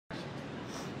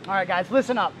All right, guys,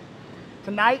 listen up.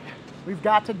 Tonight, we've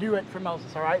got to do it for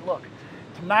Moses, all right? Look,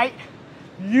 tonight,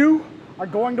 you are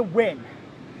going to win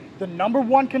the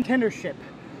 #1 contendership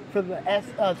for the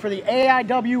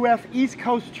AIWF East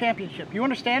Coast Championship. You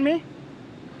understand me?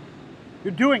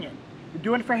 You're doing it. You're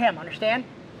doing it for him, understand?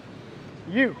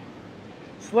 You,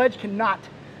 Sledge, cannot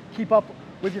keep up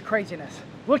with your craziness.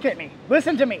 Look at me.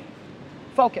 Listen to me.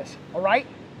 Focus, all right?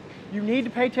 You need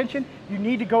to pay attention. You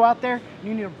need to go out there.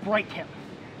 You need to break him.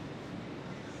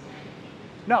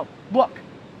 No, look,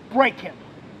 break him.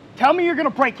 Tell me you're going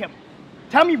to break him.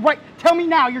 Tell me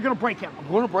now you're going to break him. I'm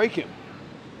going to break him.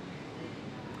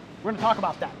 We're going to talk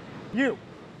about that. You,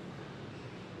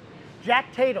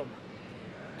 Jack Tatum,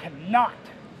 cannot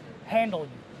handle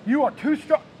you. You are too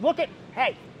strong.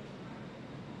 Hey,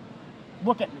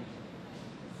 look at me.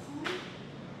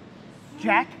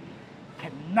 Jack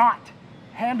cannot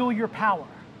handle your power.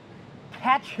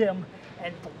 Catch him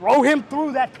and throw him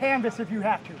through that canvas if you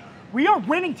have to. We are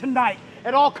winning tonight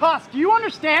at all costs. Do you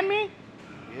understand me?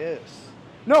 Yes.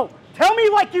 No, tell me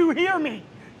like you hear me.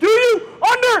 Do you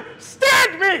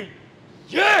understand me?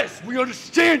 Yes, we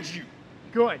understand you.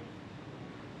 Good.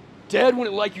 Dad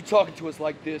wouldn't like you talking to us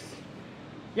like this.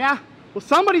 Yeah? Well,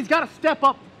 somebody's got to step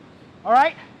up, all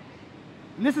right?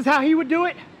 And this is how he would do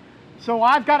it, so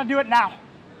I've got to do it now.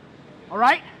 All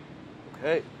right?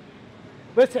 Okay.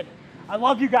 Listen, I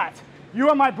love you guys. You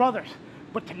are my brothers.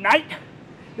 But tonight,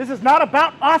 this is not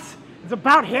about us. It's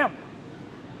about him.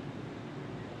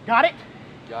 Got it?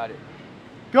 Got it.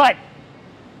 Good.